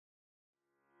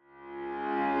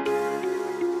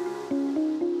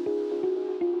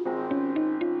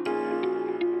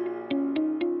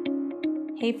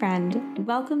Hey friend,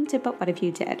 welcome to But What If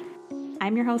You Did?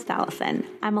 I'm your host, Allison.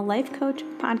 I'm a life coach,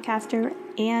 podcaster,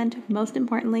 and most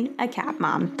importantly, a cat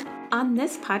mom. On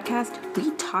this podcast,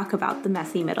 we talk about the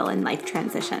messy middle in life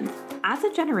transitions. As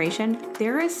a generation,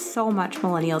 there is so much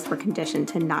millennials were conditioned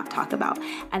to not talk about,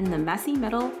 and the messy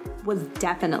middle was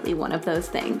definitely one of those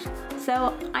things.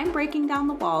 So I'm breaking down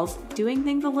the walls, doing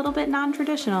things a little bit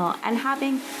non-traditional, and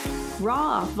having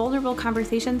raw, vulnerable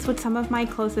conversations with some of my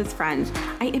closest friends.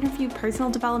 I interview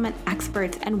personal development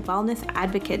experts and wellness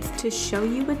advocates to show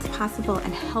you what's possible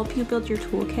and help you build your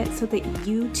toolkit so that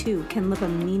you too can live a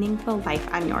meaningful life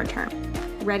on your terms.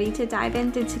 Ready to dive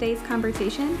into today's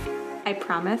conversation? I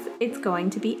promise it's going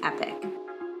to be epic.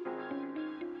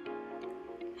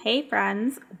 Hey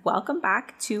friends, welcome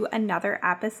back to another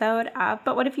episode of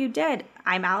But What If You Did?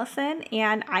 I'm Allison,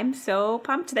 and I'm so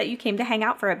pumped that you came to hang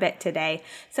out for a bit today.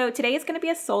 So today is going to be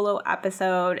a solo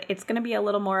episode. It's going to be a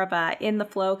little more of a in the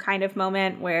flow kind of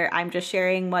moment where I'm just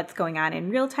sharing what's going on in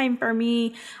real time for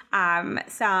me,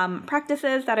 some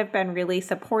practices that have been really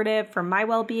supportive for my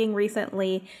well-being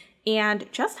recently,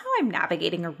 and just how I'm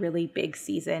navigating a really big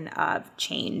season of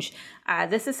change.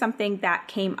 This is something that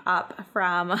came up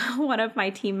from one of my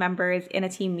team members in a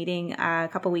team meeting a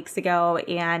couple weeks ago.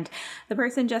 And the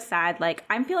person just said,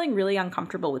 I'm feeling really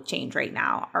uncomfortable with change right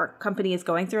now. Our company is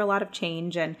going through a lot of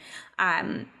change, and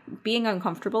being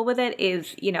uncomfortable with it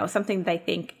is, something that I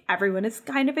think everyone is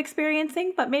kind of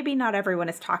experiencing, but maybe not everyone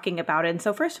is talking about it. And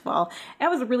so first of all, that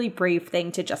was a really brave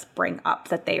thing to just bring up,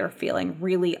 that they are feeling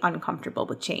really uncomfortable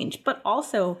with change, but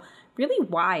also really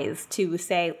wise to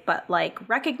say, but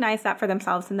recognize that for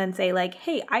themselves and then say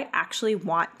hey, I actually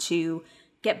want to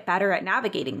get better at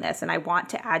navigating this, and I want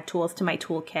to add tools to my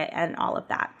toolkit and all of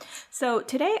that. So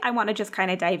today I want to just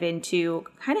kind of dive into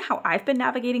kind of how I've been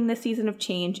navigating this season of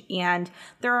change. And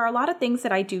there are a lot of things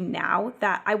that I do now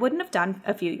that I wouldn't have done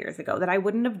a few years ago, that I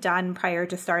wouldn't have done prior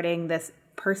to starting this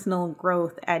personal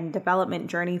growth and development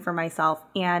journey for myself.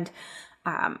 And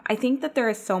I think that there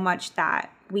is so much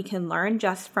that we can learn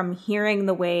just from hearing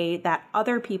the way that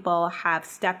other people have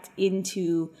stepped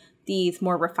into these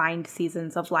more refined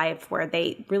seasons of life where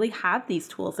they really have these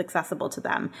tools accessible to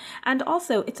them. And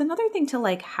also, it's another thing to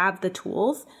have the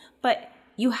tools, but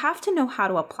you have to know how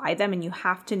to apply them, and you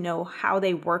have to know how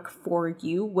they work for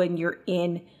you when you're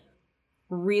in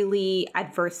really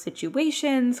adverse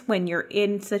situations, when you're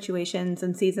in situations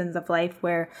and seasons of life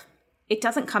where it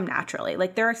doesn't come naturally.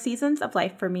 There are seasons of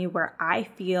life for me where I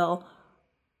feel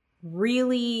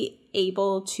really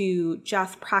able to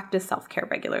just practice self-care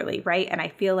regularly, right? And I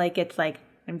feel like it's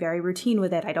I'm very routine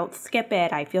with it. I don't skip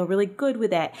it. I feel really good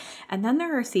with it. And then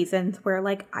there are seasons where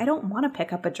I don't want to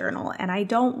pick up a journal, and I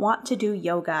don't want to do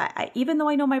yoga. Even though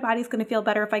I know my body's going to feel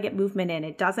better if I get movement in,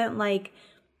 it doesn't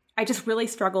I just really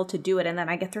struggle to do it. And then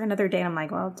I get through another day and I'm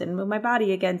well, didn't move my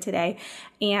body again today.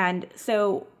 And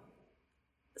so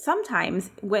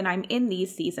sometimes when I'm in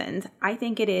these seasons, I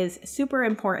think it is super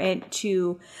important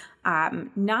to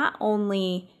not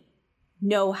only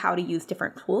know how to use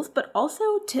different tools, but also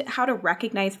to how to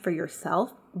recognize for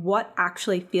yourself what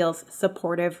actually feels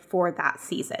supportive for that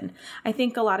season. I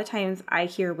think a lot of times I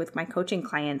hear with my coaching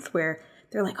clients where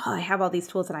they're I have all these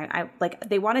tools, and I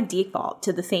they want to default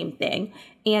to the same thing,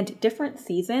 and different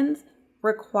seasons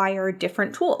require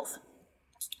different tools.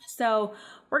 So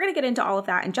we're going to get into all of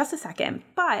that in just a second,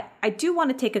 but I do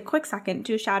want to take a quick second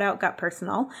to shout out Gut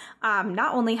Personal.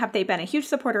 Not only have they been a huge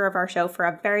supporter of our show for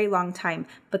a very long time,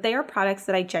 but they are products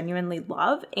that I genuinely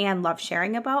love and love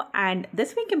sharing about. And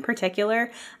this week in particular,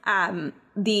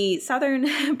 the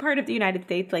southern part of the United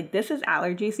States, this is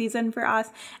allergy season for us,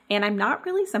 and I'm not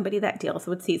really somebody that deals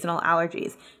with seasonal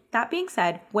allergies. That being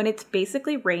said, when it's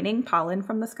basically raining pollen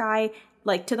from the sky,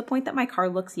 to the point that my car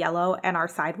looks yellow and our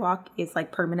sidewalk is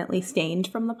permanently stained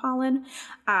from the pollen,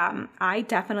 I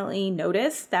definitely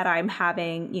notice that I'm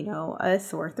having, a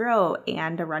sore throat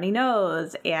and a runny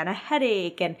nose and a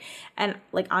headache. And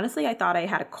honestly, I thought I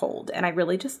had a cold, and I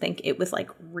really just think it was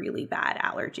really bad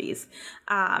allergies,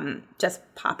 just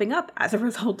popping up as a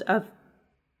result of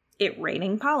it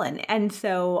raining pollen. And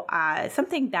so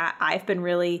something that I've been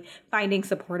really finding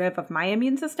supportive of my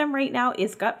immune system right now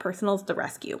is Gut Personal's The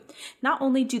Rescue. Not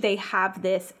only do they have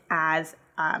this as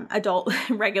adult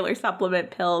regular supplement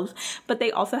pills, but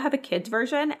they also have a kids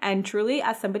version. And truly,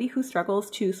 as somebody who struggles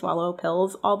to swallow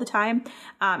pills all the time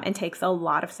and takes a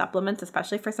lot of supplements,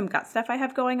 especially for some gut stuff I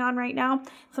have going on right now,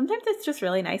 sometimes it's just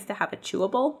really nice to have a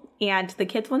chewable. And the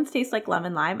kids ones taste like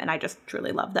lemon lime, and I just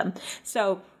truly love them.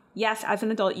 So yes, as an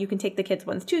adult, you can take the kids'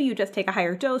 ones too. You just take a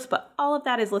higher dose, but all of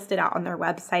that is listed out on their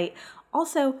website.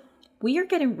 Also, we are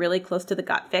getting really close to the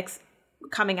gut fix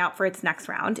coming out for its next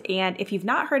round. And if you've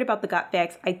not heard about the Gut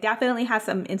Fix, I definitely have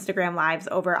some Instagram lives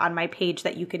over on my page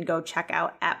that you can go check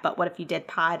out at But What If You Did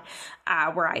Pod,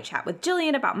 where I chat with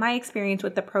Jillian about my experience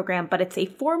with the program. But it's a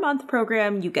 4-month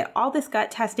program. You get all this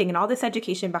gut testing and all this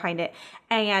education behind it.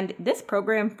 And this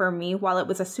program for me, while it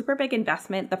was a super big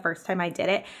investment the first time I did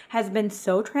it, has been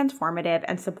so transformative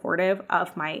and supportive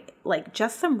of my,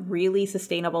 just some really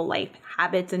sustainable life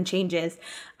habits and changes.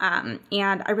 And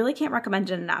I really can't recommend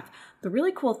it enough. The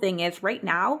really cool thing is right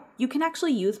now, you can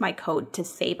actually use my code to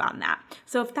save on that.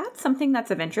 So if that's something that's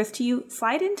of interest to you,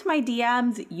 slide into my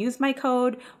DMs, use my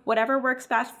code, whatever works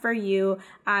best for you.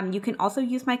 You can also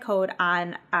use my code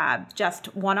on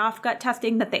just one-off gut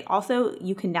testing that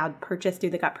you can now purchase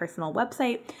through the Gut Personal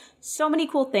website. So many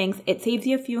cool things. It saves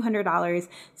you a few $100s.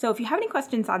 So if you have any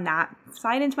questions on that,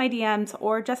 slide into my DMs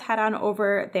or just head on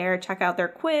over there, check out their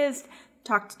quiz,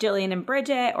 talk to Jillian and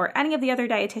Bridget or any of the other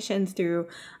dietitians through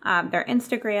their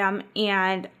Instagram.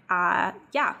 And I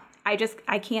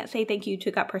can't say thank you to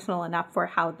Gut Personal enough for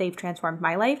how they've transformed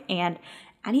my life. And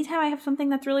anytime I have something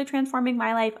that's really transforming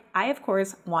my life, I, of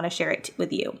course, want to share it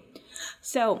with you.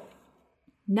 So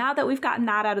now that we've gotten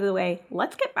that out of the way,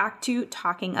 let's get back to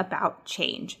talking about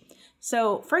change.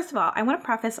 So first of all, I want to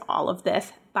preface all of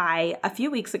this by a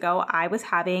few weeks ago, I was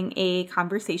having a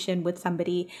conversation with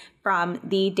somebody from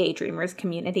the Daydreamers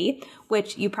community,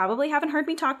 which you probably haven't heard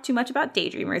me talk too much about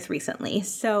Daydreamers recently.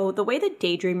 So the way that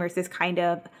Daydreamers is kind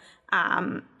of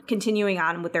continuing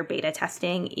on with their beta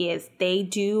testing is they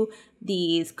do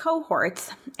these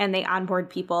cohorts and they onboard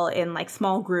people in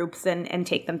small groups and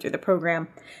take them through the program.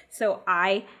 So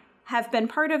I have been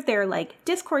part of their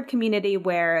Discord community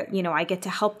where, I get to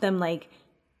help them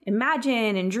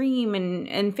imagine and dream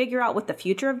and figure out what the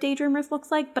future of Daydreamers looks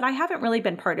like, but I haven't really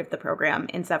been part of the program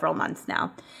in several months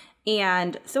now.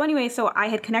 And so I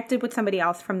had connected with somebody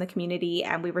else from the community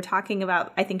and we were talking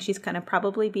about, I think she's going to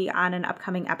probably be on an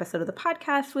upcoming episode of the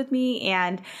podcast with me.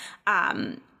 And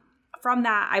from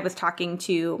that, I was talking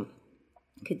to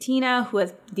Katina, who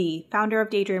is the founder of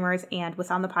Daydreamers and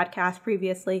was on the podcast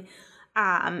previously.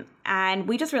 And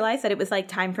we just realized that it was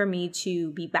time for me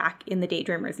to be back in the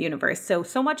Daydreamers universe.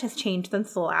 So much has changed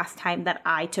since the last time that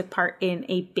I took part in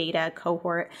a beta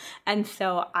cohort. And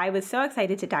so I was so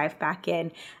excited to dive back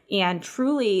in, and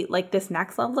truly this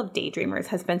next level of Daydreamers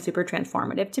has been super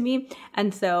transformative to me.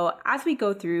 And so as we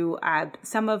go through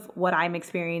some of what I'm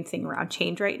experiencing around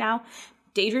change right now,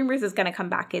 Daydreamers is going to come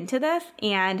back into this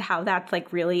and how that's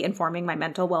really informing my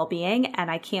mental well-being. And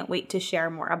I can't wait to share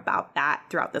more about that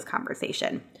throughout this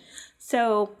conversation.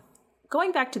 So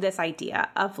going back to this idea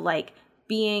of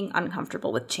being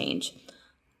uncomfortable with change,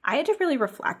 I had to really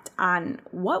reflect on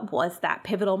what was that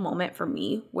pivotal moment for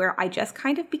me where I just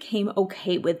kind of became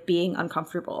okay with being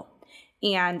uncomfortable.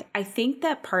 And I think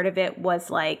that part of it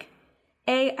was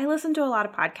I listen to a lot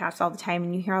of podcasts all the time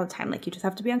and you hear all the time, you just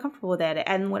have to be uncomfortable with it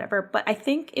and whatever. But I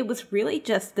think it was really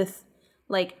just this,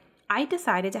 I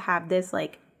decided to have this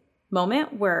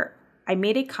moment where I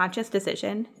made a conscious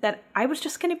decision that I was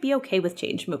just going to be okay with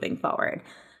change moving forward.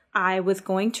 I was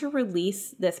going to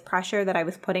release this pressure that I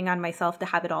was putting on myself to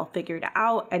have it all figured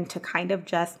out and to kind of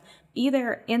just be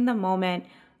there in the moment,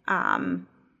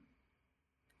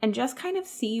 and just kind of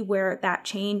see where that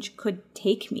change could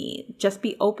take me. Just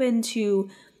be open to,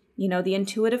 the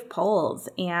intuitive pulls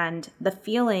and the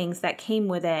feelings that came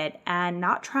with it and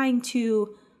not trying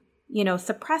to,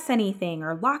 suppress anything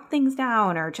or lock things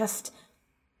down or just,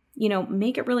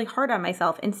 make it really hard on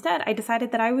myself. Instead, I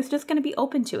decided that I was just going to be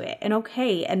open to it and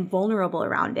okay and vulnerable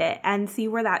around it and see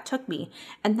where that took me.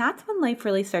 And that's when life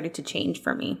really started to change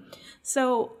for me.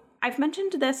 So I've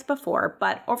mentioned this before,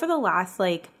 but over the last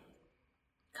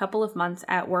couple of months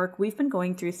at work, we've been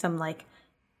going through some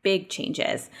big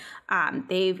changes.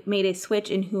 They've made a switch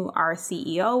in who our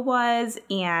CEO was,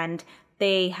 and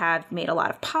they have made a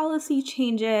lot of policy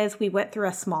changes. We went through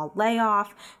a small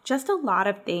layoff, just a lot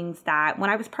of things that when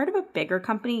I was part of a bigger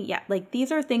company,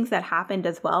 these are things that happened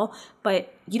as well,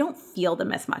 but you don't feel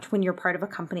them as much when you're part of a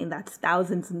company that's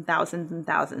thousands and thousands and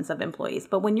thousands of employees.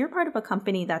 But when you're part of a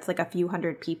company that's a few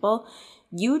hundred people,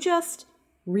 you just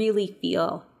really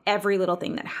feel every little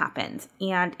thing that happens.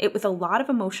 And it was a lot of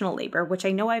emotional labor, which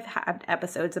I know I've had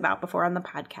episodes about before on the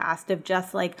podcast, of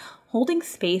just holding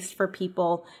space for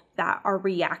people that are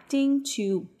reacting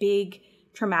to big,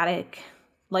 traumatic,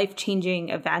 life-changing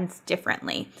events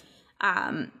differently.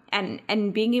 And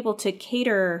being able to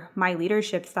cater my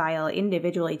leadership style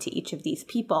individually to each of these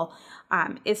people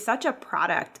is such a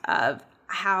product of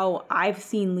how I've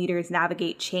seen leaders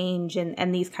navigate change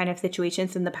and these kind of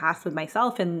situations in the past with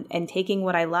myself and taking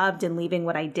what I loved and leaving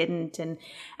what I didn't and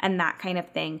that kind of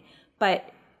thing. But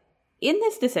in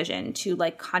this decision to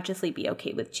like consciously be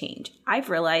okay with change, I've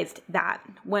realized that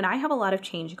when I have a lot of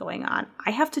change going on,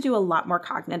 I have to do a lot more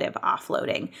cognitive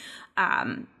offloading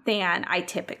than I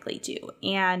typically do.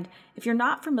 And if you're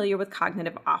not familiar with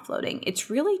cognitive offloading, it's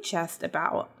really just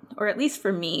about, or at least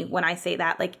for me, when I say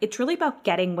that, like it's really about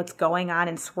getting what's going on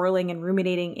and swirling and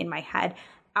ruminating in my head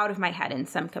out of my head in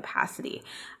some capacity.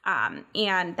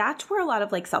 And that's where a lot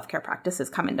of like self-care practices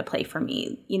come into play for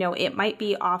me. You know, it might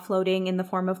be offloading in the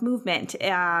form of movement.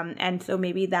 And so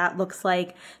maybe that looks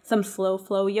like some slow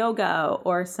flow yoga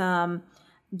or some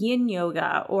yin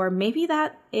yoga, or maybe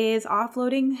that is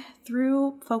offloading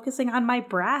through focusing on my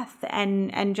breath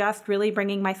and just really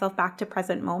bringing myself back to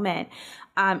present moment.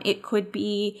 It could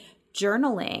be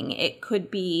journaling. It could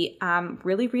be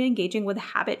really re-engaging with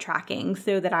habit tracking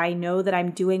so that I know that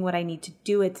I'm doing what I need to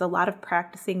do. It's a lot of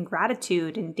practicing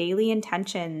gratitude and daily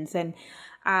intentions. And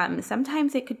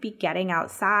sometimes it could be getting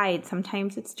outside.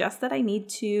 Sometimes it's just that I need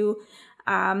to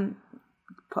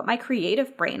put my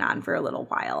creative brain on for a little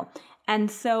while. And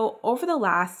so over the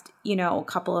last,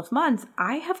 couple of months,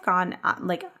 I have gone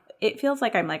it feels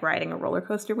like I'm like riding a roller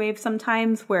coaster wave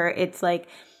sometimes, where it's like,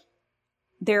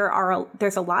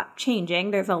 there's a lot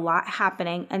changing, there's a lot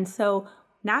happening. And so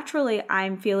naturally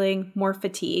I'm feeling more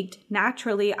fatigued.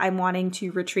 Naturally, I'm wanting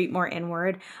to retreat more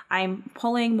inward. I'm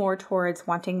pulling more towards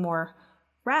wanting more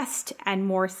rest and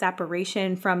more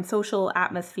separation from social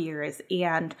atmospheres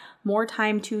and more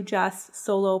time to just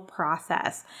solo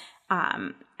process.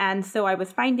 And so I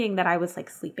was finding that I was like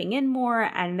sleeping in more,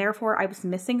 and therefore I was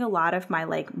missing a lot of my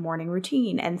like morning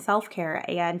routine and self-care.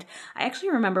 And I actually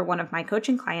remember one of my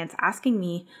coaching clients asking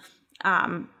me,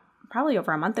 probably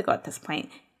over a month ago at this point,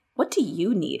 what do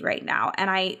you need right now?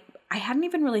 And I hadn't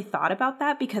even really thought about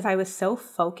that because I was so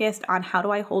focused on how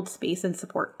do I hold space and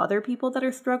support other people that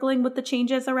are struggling with the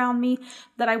changes around me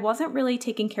that I wasn't really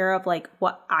taking care of like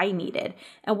what I needed.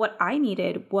 And what I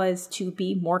needed was to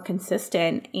be more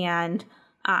consistent and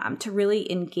to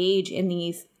really engage in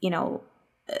these,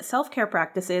 self-care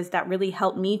practices that really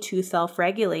help me to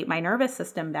self-regulate my nervous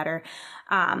system better.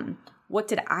 What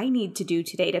did I need to do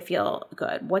today to feel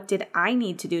good? What did I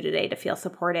need to do today to feel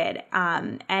supported?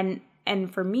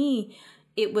 And for me,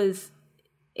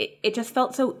 it just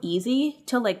felt so easy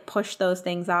to like push those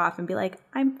things off and be like,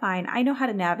 I'm fine. I know how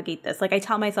to navigate this. Like I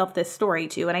tell myself this story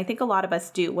too. And I think a lot of us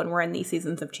do when we're in these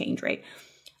seasons of change, right?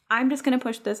 I'm just going to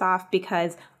push this off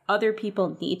because other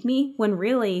people need me, when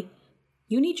really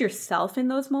you need yourself in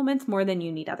those moments more than you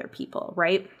need other people,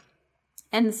 right?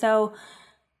 And so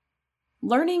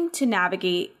learning to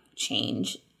navigate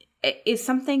change is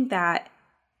something that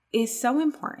is so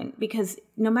important, because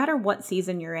no matter what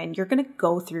season you're in, you're going to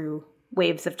go through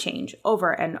waves of change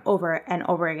over and over and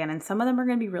over again. And some of them are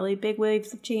going to be really big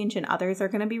waves of change, and others are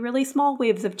going to be really small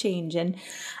waves of change. And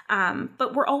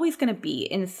but we're always going to be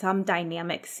in some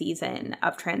dynamic season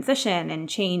of transition and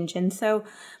change. And so,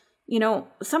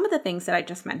 some of the things that I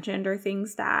just mentioned are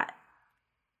things that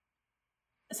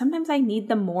sometimes I need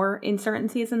them more in certain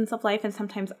seasons of life and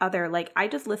sometimes other. Like I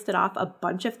just listed off a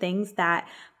bunch of things that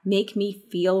make me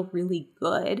feel really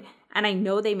good. And I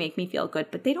know they make me feel good,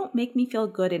 but they don't make me feel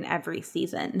good in every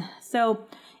season. So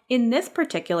in this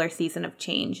particular season of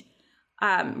change,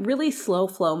 really slow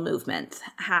flow movements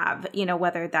have,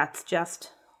 whether that's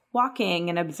just walking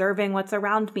and observing what's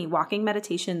around me. Walking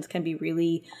meditations can be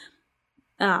really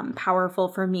powerful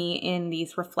for me in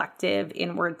these reflective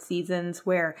inward seasons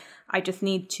where I just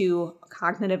need to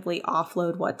cognitively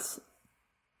offload what's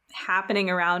happening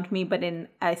around me, but in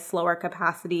a slower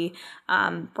capacity.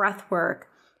 Breath work,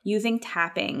 using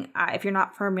tapping. If you're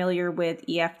not familiar with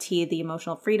EFT, the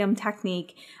emotional freedom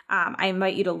technique, I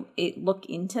invite you to look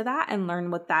into that and learn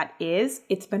what that is.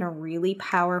 It's been a really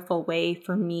powerful way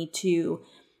for me to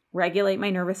regulate my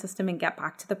nervous system and get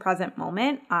back to the present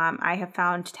moment. I have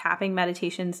found tapping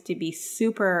meditations to be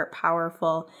super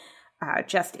powerful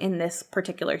just in this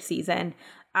particular season.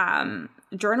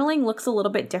 Journaling looks a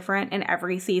little bit different in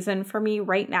every season for me.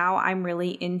 Right now, I'm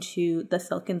really into the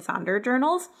Silk and Sonder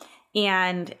journals.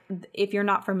 And if you're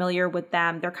not familiar with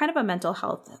them, they're kind of a mental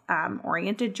health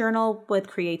oriented journal with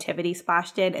creativity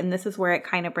splashed in. And this is where it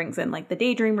kind of brings in like the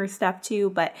daydreamer stuff too.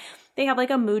 But they have like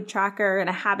a mood tracker and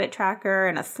a habit tracker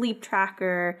and a sleep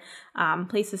tracker,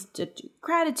 places to do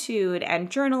gratitude and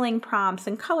journaling prompts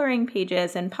and coloring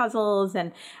pages and puzzles.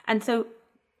 And so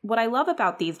what I love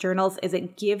about these journals is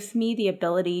it gives me the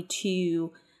ability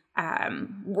to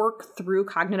work through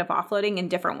cognitive offloading in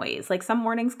different ways. Like some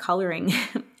mornings coloring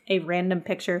a random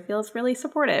picture feels really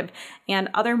supportive. And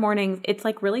other mornings, it's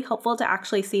like really helpful to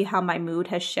actually see how my mood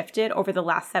has shifted over the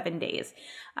last 7 days.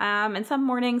 And some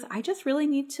mornings, I just really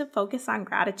need to focus on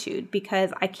gratitude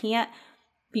because I can't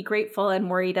be grateful and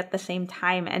worried at the same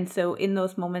time. And so in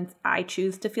those moments, I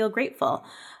choose to feel grateful.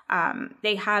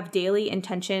 They have daily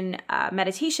intention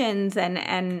meditations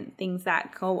and things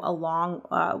that go along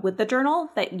with the journal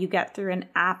that you get through an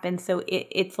app. And so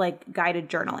it's like guided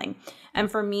journaling. And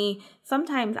for me,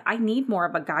 sometimes I need more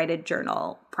of a guided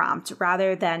journal prompt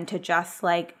rather than to just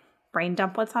like brain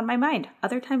dump what's on my mind.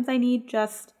 Other times I need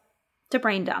just to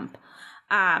brain dump.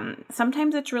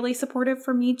 Sometimes it's really supportive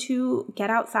for me to get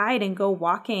outside and go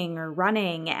walking or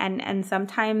running. And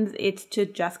sometimes it's to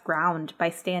just ground by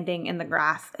standing in the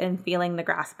grass and feeling the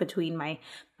grass between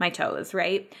my toes,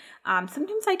 right?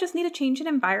 Sometimes I just need a change in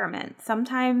environment.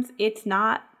 Sometimes it's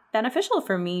not beneficial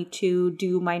for me to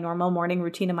do my normal morning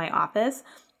routine in my office.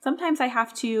 Sometimes I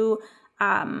have to,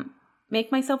 make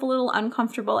myself a little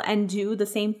uncomfortable and do the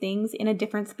same things in a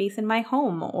different space in my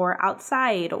home or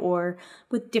outside or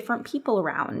with different people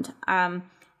around. And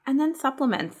then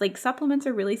supplements. Like supplements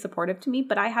are really supportive to me,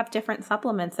 but I have different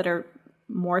supplements that are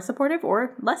more supportive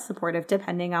or less supportive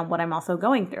depending on what I'm also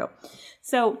going through.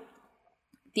 So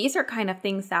these are kind of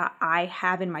things that I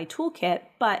have in my toolkit,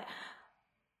 but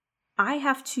I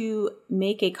have to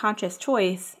make a conscious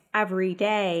choice every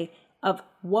day of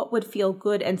what would feel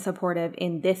good and supportive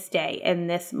in this day, in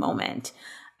this moment.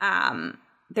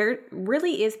 There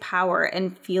really is power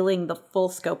in feeling the full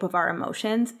scope of our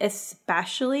emotions,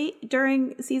 especially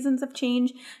during seasons of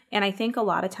change. And I think a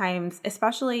lot of times,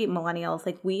 especially millennials,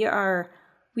 like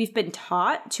we've been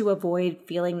taught to avoid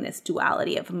feeling this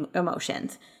duality of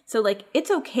emotions. So like, it's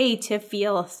okay to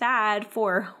feel sad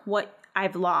for what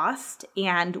I've lost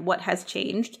and what has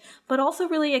changed, but also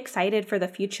really excited for the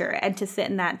future and to sit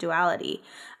in that duality.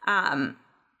 And,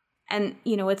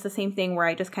 it's the same thing where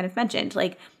I just kind of mentioned,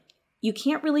 like, you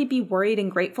can't really be worried and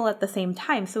grateful at the same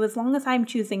time. So as long as I'm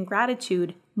choosing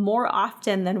gratitude more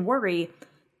often than worry,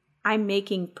 I'm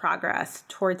making progress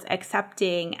towards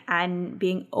accepting and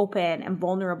being open and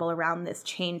vulnerable around this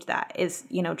change that is,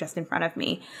 just in front of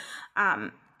me.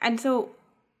 And so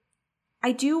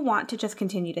I do want to just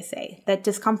continue to say that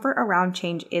discomfort around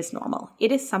change is normal.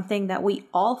 It is something that we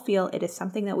all feel. It is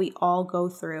something that we all go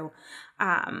through.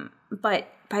 But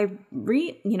by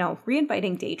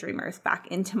reinviting daydreamers back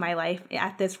into my life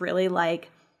at this really like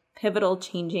pivotal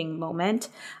changing moment,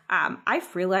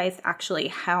 I've realized actually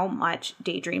how much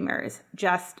daydreamers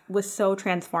just was so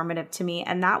transformative to me.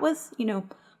 And that was,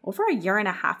 over a year and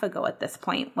a half ago at this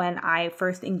point when I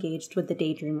first engaged with the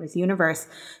Daydreamers universe.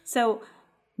 So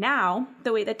now,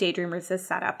 the way that Daydreamers is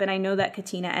set up, and I know that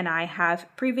Katina and I have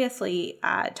previously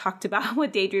talked about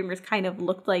what Daydreamers kind of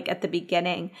looked like at the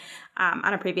beginning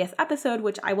on a previous episode,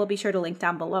 which I will be sure to link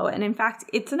down below. And in fact,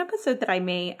 it's an episode that I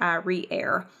may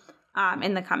re-air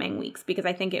in the coming weeks because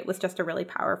I think it was just a really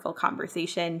powerful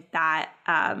conversation that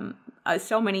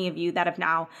so many of you that have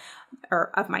now,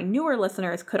 or of my newer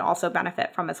listeners, could also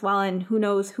benefit from as well. And who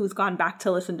knows who's gone back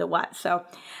to listen to what. So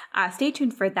stay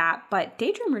tuned for that. But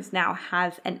Daydreamers now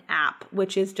has an app,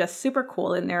 which is just super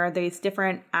cool. And there are these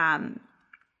different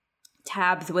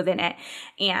tabs within it.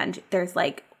 And there's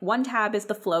like one tab is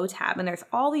the flow tab. And there's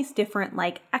all these different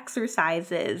like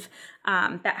exercises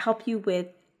that help you with.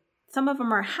 Some of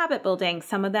them are habit building.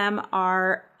 Some of them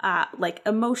are like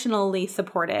emotionally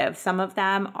supportive. Some of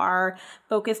them are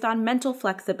focused on mental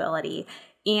flexibility.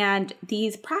 And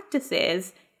these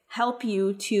practices help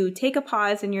you to take a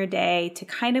pause in your day, to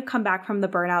kind of come back from the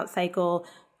burnout cycle,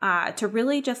 to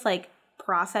really just like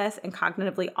process and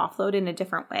cognitively offload in a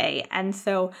different way. And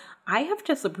so I have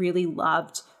just really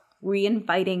loved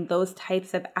reinviting those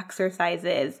types of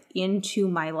exercises into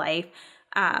my life.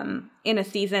 In a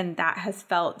season that has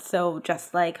felt so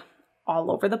just like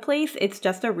all over the place. It's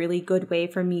just a really good way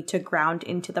for me to ground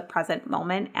into the present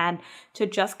moment and to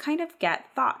just kind of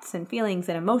get thoughts and feelings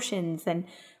and emotions and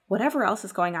whatever else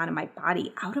is going on in my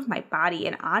body out of my body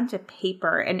and onto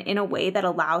paper, and in a way that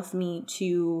allows me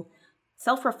to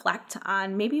self-reflect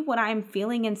on maybe what I'm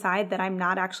feeling inside that I'm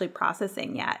not actually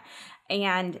processing yet.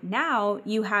 And now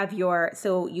you have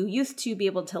so you used to be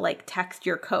able to like text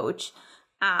your coach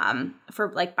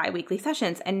for like bi-weekly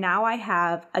sessions. And now I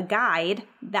have a guide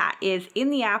that is in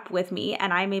the app with me,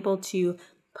 and I'm able to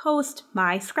post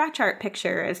my scratch art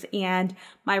pictures and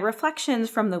my reflections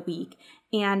from the week,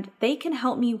 and they can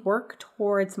help me work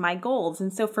towards my goals.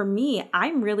 And so for me,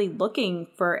 I'm really looking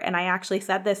for, and I actually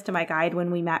said this to my guide when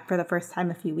we met for the first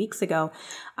time a few weeks ago,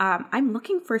 I'm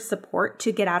looking for support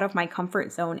to get out of my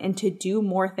comfort zone and to do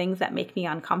more things that make me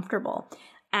uncomfortable.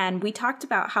 And we talked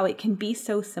about how it can be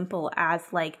so simple as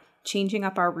like changing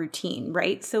up our routine,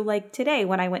 right? So like today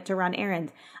when I went to run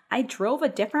errands, I drove a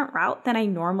different route than I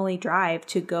normally drive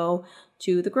to go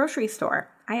to the grocery store.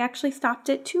 I actually stopped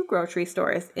at 2 grocery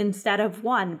stores instead of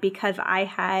 1 because I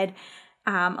had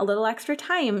a little extra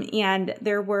time and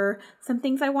there were some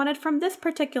things I wanted from this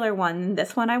particular one.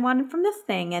 This one I wanted from this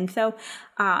thing. And so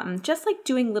just like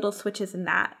doing little switches in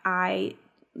that, a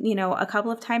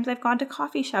couple of times I've gone to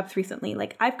coffee shops recently.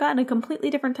 Like I've gotten a completely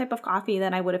different type of coffee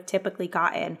than I would have typically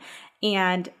gotten.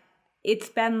 And it's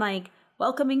been like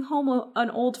welcoming home an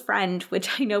old friend,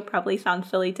 which I know probably sounds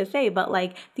silly to say, but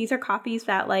like these are coffees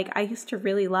that like I used to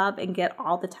really love and get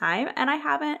all the time. And I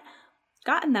haven't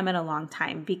gotten them in a long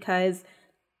time because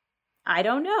I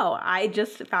don't know. I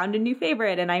just found a new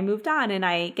favorite and I moved on and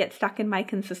I get stuck in my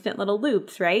consistent little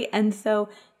loops, right? And so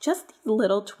just these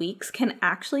little tweaks can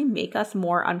actually make us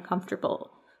more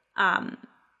uncomfortable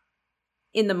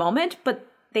in the moment, but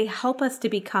they help us to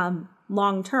become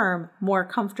long-term more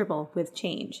comfortable with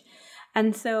change.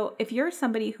 And so if you're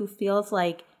somebody who feels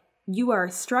like you are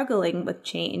struggling with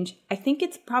change, I think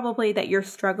it's probably that you're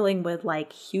struggling with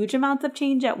like huge amounts of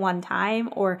change at one time,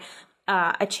 or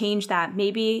a change that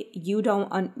maybe you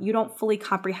don't fully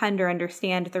comprehend or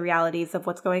understand the realities of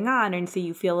what's going on. And so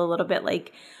you feel a little bit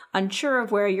like unsure of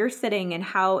where you're sitting and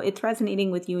how it's resonating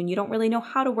with you. And you don't really know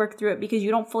how to work through it because you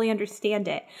don't fully understand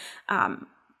it.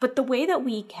 But the way that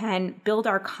we can build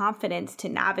our confidence to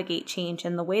navigate change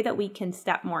and the way that we can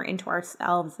step more into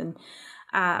ourselves and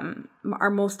our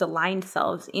most aligned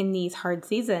selves in these hard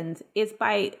seasons is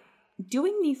by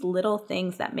doing these little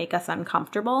things that make us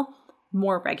uncomfortable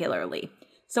more regularly.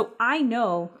 So I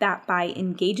know that by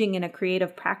engaging in a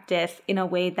creative practice in a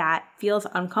way that feels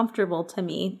uncomfortable to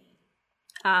me,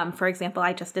 for example,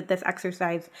 I just did this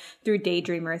exercise through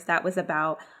Daydreamers that was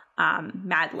about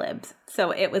Mad Libs.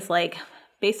 So it was like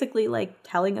basically like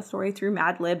telling a story through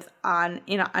Mad Libs on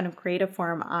a creative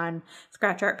form on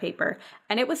scratch art paper.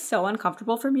 And it was so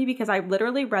uncomfortable for me because I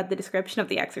literally read the description of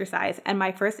the exercise and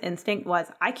my first instinct was,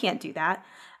 I can't do that.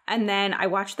 And then I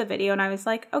watched the video and I was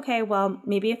like, okay, well,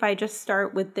 maybe if I just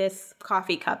start with this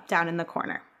coffee cup down in the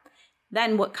corner,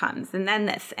 then what comes? And then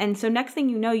this. And so next thing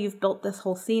you know, you've built this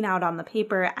whole scene out on the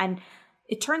paper. And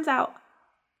it turns out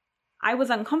I was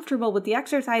uncomfortable with the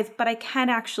exercise, but I can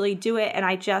actually do it. And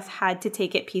I just had to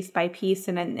take it piece by piece.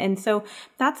 And so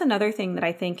that's another thing that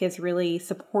I think is really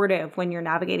supportive when you're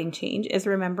navigating change is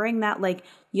remembering that like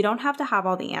you don't have to have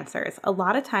all the answers. A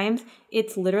lot of times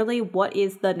it's literally what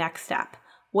is the next step?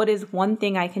 What is one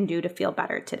thing I can do to feel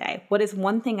better today? What is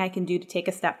one thing I can do to take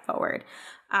a step forward?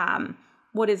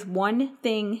 What is one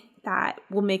thing that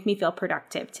will make me feel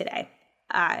productive today?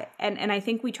 And I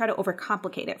think we try to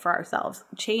overcomplicate it for ourselves.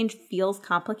 Change feels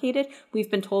complicated.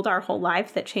 We've been told our whole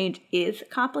lives that change is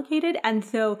complicated. And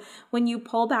so when you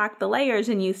pull back the layers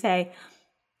and you say,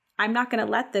 I'm not going to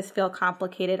let this feel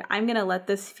complicated. I'm going to let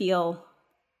this feel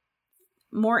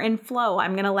more in flow.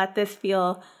 I'm going to let this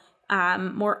feel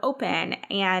more open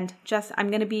and just I'm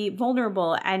going to be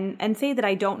vulnerable and say that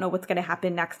I don't know what's going to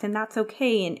happen next and that's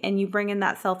okay. And you bring in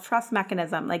that self-trust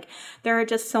mechanism. Like there are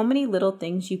just so many little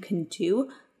things you can do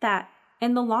that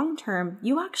in the long term,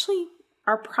 you actually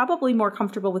are probably more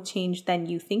comfortable with change than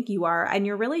you think you are. And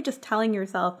you're really just telling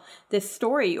yourself this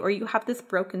story or you have this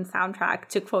broken soundtrack,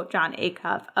 to quote Jon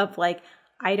Acuff, of like,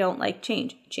 I don't like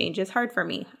change. Change is hard for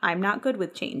me. I'm not good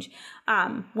with change.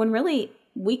 When really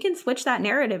we can switch that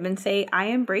narrative and say, I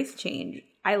embrace change.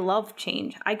 I love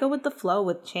change. I go with the flow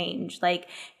with change.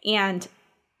 And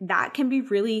that can be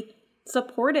really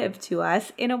supportive to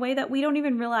us in a way that we don't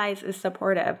even realize is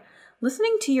supportive.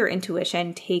 Listening to your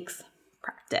intuition takes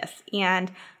practice.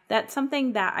 And that's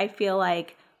something that I feel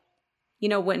like,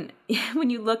 when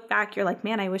you look back, you're like,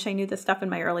 man, I wish I knew this stuff in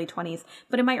my early 20s.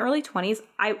 But in my early 20s,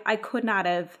 I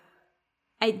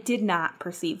did not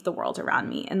perceive the world around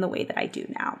me in the way that I do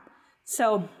now.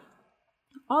 So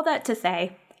all that to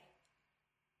say,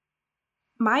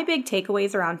 my big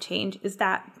takeaways around change is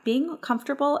that being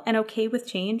comfortable and okay with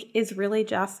change is really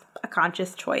just a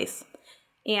conscious choice.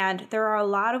 And there are a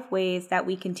lot of ways that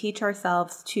we can teach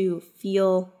ourselves to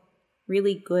feel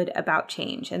really good about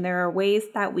change. And there are ways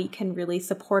that we can really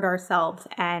support ourselves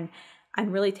and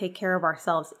really take care of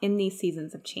ourselves in these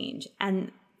seasons of change.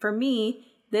 And for me,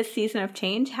 this season of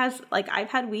change has I've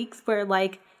had weeks where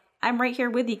I'm right here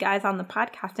with you guys on the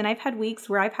podcast. And I've had weeks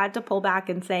where I've had to pull back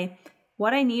and say,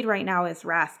 what I need right now is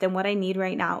rest. And what I need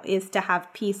right now is to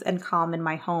have peace and calm in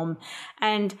my home.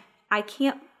 And I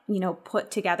can't,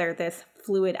 put together this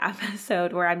fluid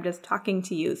episode where I'm just talking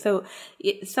to you. So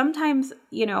sometimes,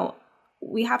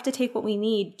 we have to take what we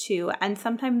need to. And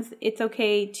sometimes it's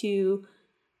okay to,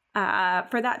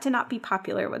 for that to not be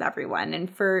popular with everyone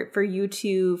and for you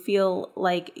to feel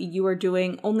like you are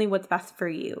doing only what's best for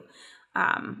you.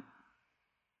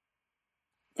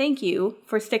 Thank you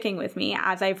for sticking with me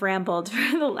as I've rambled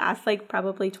for the last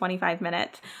probably 25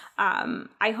 minutes.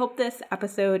 I hope this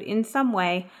episode in some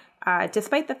way,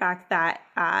 despite the fact that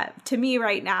to me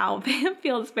right now it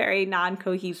feels very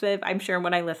non-cohesive, I'm sure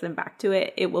when I listen back to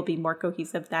it, it will be more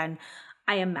cohesive than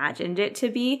I imagined it to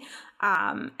be.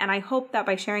 And I hope that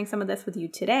by sharing some of this with you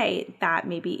today, that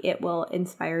maybe it will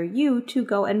inspire you to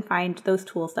go and find those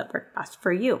tools that work best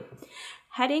for you.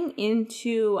 Heading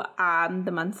into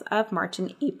the months of March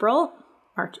and April,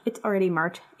 it's already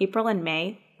March, April and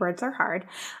May, words are hard.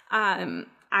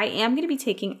 I am going to be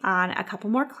taking on a couple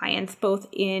more clients, both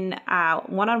in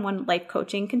one-on-one life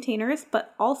coaching containers,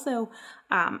 but also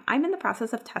I'm in the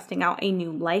process of testing out a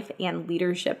new life and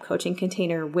leadership coaching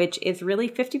container, which is really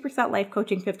 50% life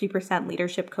coaching, 50%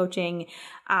 leadership coaching,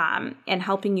 and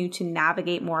helping you to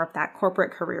navigate more of that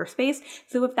corporate career space.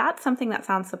 So if that's something that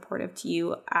sounds supportive to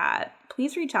you,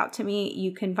 please reach out to me.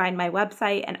 You can find my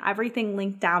website and everything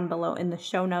linked down below in the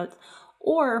show notes,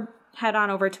 or head on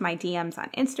over to my DMs on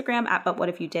Instagram at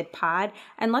ButWhatIfYouDidPod,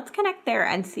 and let's connect there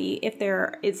and see if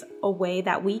there is a way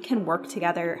that we can work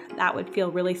together that would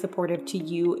feel really supportive to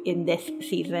you in this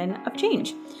season of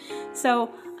change.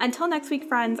 So until next week,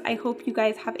 friends, I hope you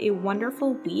guys have a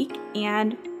wonderful week,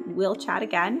 and we'll chat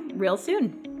again real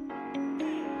soon.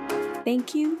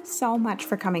 Thank you so much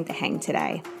for coming to hang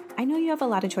today. I know you have a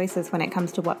lot of choices when it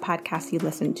comes to what podcasts you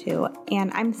listen to,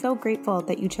 and I'm so grateful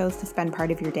that you chose to spend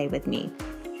part of your day with me.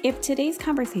 If today's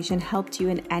conversation helped you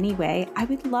in any way, I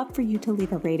would love for you to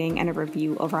leave a rating and a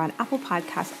review over on Apple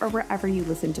Podcasts or wherever you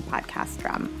listen to podcasts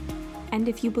from. And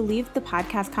if you believe the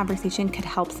podcast conversation could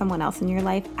help someone else in your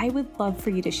life, I would love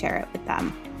for you to share it with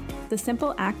them. The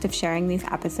simple act of sharing these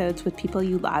episodes with people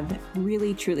you love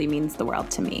really, truly means the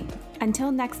world to me.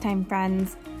 Until next time,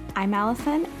 friends, I'm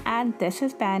Allison, and this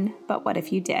has been But What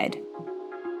If You Did?